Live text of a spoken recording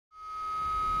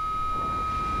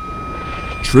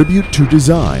tribute to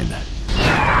design.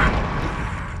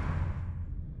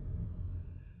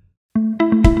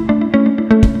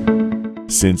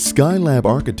 Since Skylab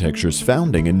Architecture's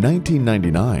founding in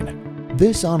 1999,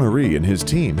 this honoree and his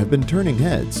team have been turning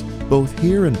heads, both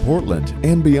here in Portland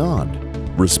and beyond.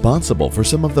 Responsible for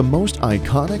some of the most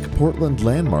iconic Portland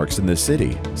landmarks in the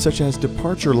city, such as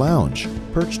Departure Lounge,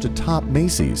 perched atop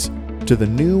Macy's, to the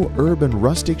new urban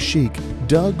rustic chic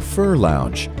Doug Fir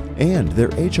Lounge, and their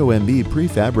HOMB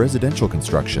prefab residential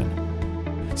construction.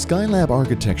 Skylab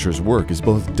Architecture's work is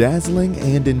both dazzling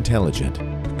and intelligent.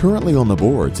 Currently on the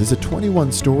boards is a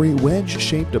 21-story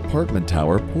wedge-shaped apartment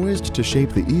tower poised to shape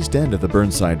the east end of the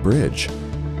Burnside Bridge.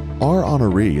 Our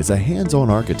honoree is a hands-on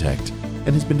architect and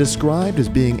has been described as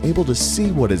being able to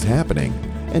see what is happening,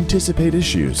 anticipate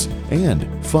issues, and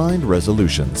find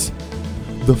resolutions.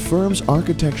 The firm's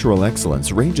architectural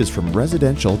excellence ranges from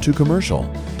residential to commercial,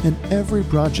 and every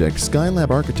project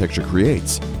Skylab Architecture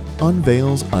creates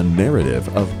unveils a narrative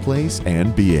of place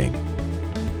and being.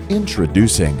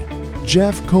 Introducing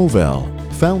Jeff Covell,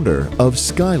 founder of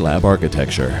Skylab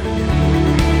Architecture.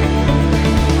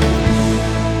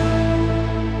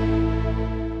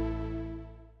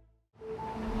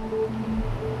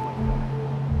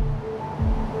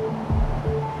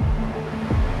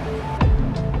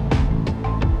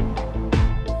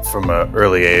 From an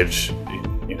early age,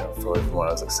 probably from when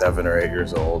I was like 7 or 8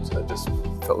 years old, I just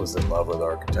was in love with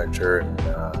architecture, and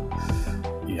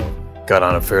got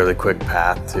on a fairly quick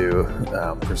path to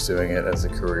pursuing it as a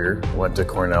career. Went to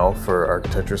Cornell for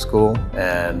architecture school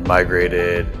and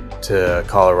migrated to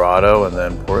Colorado and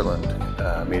then Portland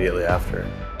immediately after.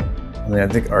 I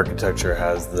think architecture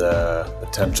has the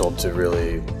potential to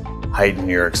really heighten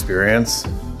your experience,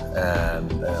 and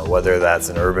whether that's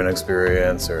an urban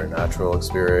experience or a natural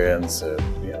experience, a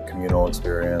communal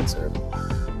experience, or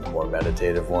a more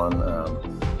meditative one.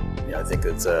 I think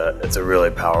it's a really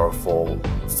powerful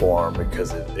form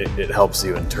because it helps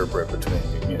you interpret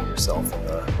between yourself and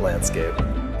the landscape.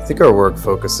 I think our work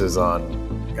focuses on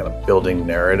kind of building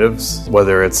narratives,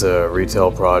 whether it's a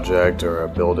retail project or a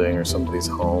building or somebody's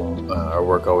home. Our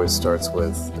work always starts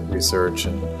with research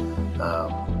and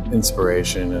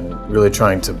inspiration, and really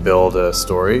trying to build a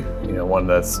story, one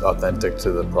that's authentic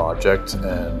to the project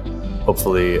and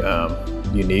hopefully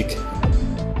unique.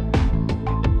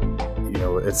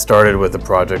 It started with a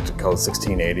project called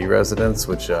 1680 Residence,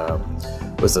 which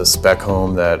was a spec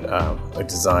home that I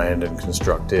designed and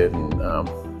constructed, and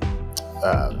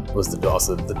was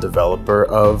also the developer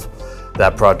of.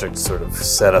 That project sort of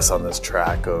set us on this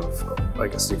track of, I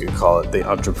guess you could call it the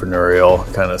entrepreneurial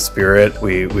kind of spirit.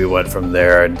 We went from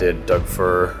there and did Doug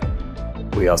Fir.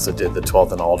 We also did the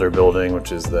 12th and Alder building,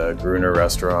 which is the Gruner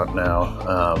restaurant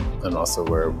now, and also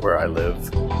where I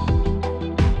live.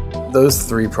 Those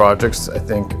 3 projects, I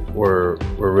think, were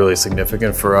really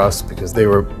significant for us because they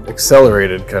were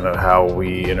accelerated kind of how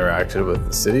we interacted with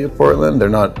the city of Portland. They're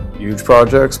not huge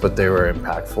projects, but they were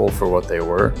impactful for what they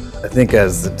were. I think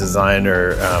as the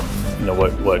designer,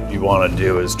 what you want to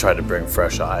do is try to bring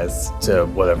fresh eyes to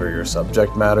whatever your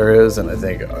subject matter is, and I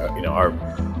think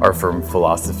our firm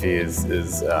philosophy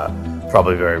is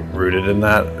probably very rooted in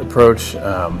that approach.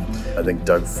 I think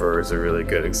Doug Fir is a really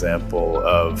good example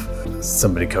of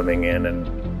somebody coming in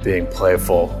and being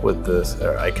playful with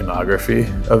the iconography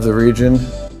of the region.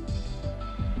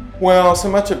 Well, so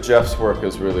much of Jeff's work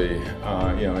is really,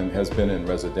 and has been in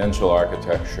residential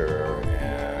architecture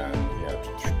and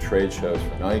trade shows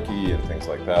for Nike and things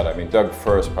like that. I mean, Doug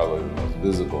Fir is probably the most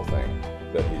visible thing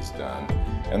that he's done,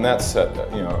 and that set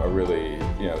a really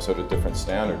sort of different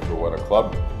standard for what a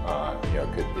club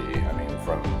could be. I mean,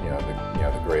 from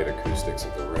the great acoustics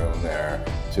of the room there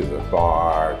to the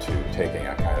bar to taking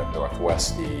a kind of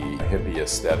northwesty hippie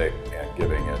aesthetic and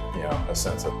giving it a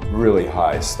sense of really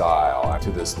high style.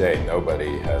 To this day,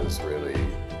 nobody has really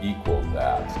equaled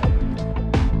that.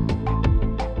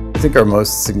 I think our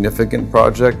most significant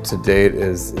project to date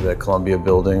is the Columbia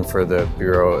building for the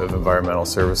Bureau of Environmental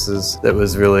Services. That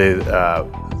was really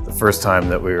the first time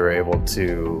that we were able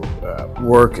to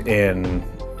work in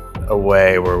a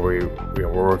way where we're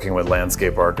working with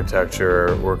landscape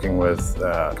architecture, working with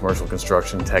commercial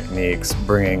construction techniques,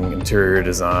 bringing interior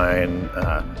design,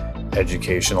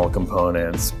 educational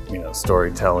components,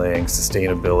 storytelling,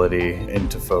 sustainability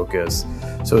into focus.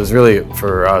 So it was really,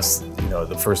 for us,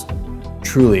 the first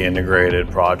truly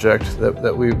integrated project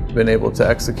that we've been able to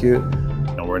execute.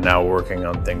 We're now working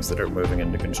on things that are moving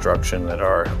into construction that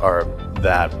are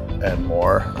that and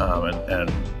more,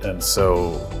 and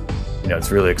so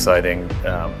it's really exciting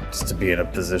just to be in a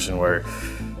position where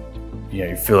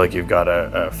you feel like you've got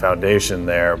a foundation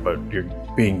there, but you're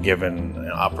being given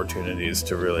opportunities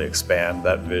to really expand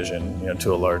that vision,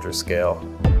 to a larger scale.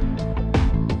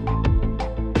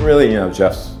 Really,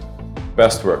 Jeff's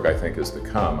best work, I think, is to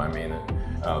come. I mean,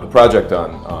 the project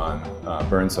on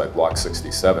Burnside, Block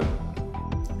 67,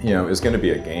 is going to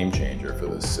be a game changer for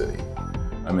this city.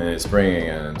 I mean, it's bringing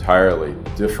an entirely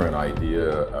different idea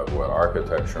of what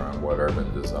architecture and what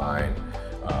urban design,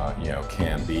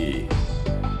 can be.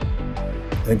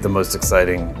 I think the most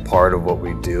exciting part of what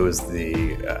we do is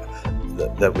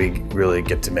that we really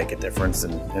get to make a difference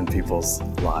in people's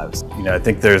lives. I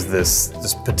think there's this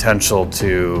potential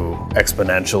to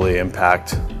exponentially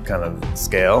impact kind of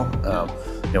scale.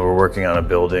 We're working on a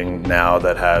building now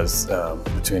that has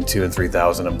between 2,000 and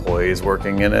 3,000 employees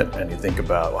working in it, and you think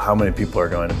about how many people are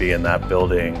going to be in that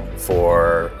building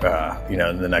for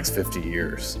in the next 50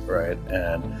 years, right?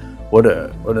 And what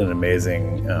an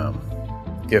amazing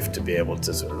gift to be able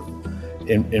to sort of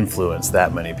influence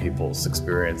that many people's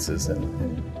experiences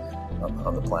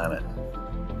on the planet.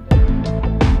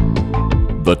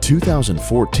 The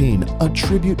 2014 A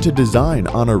Tribute to Design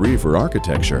Honoree for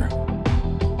Architecture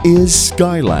is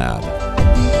Skylab.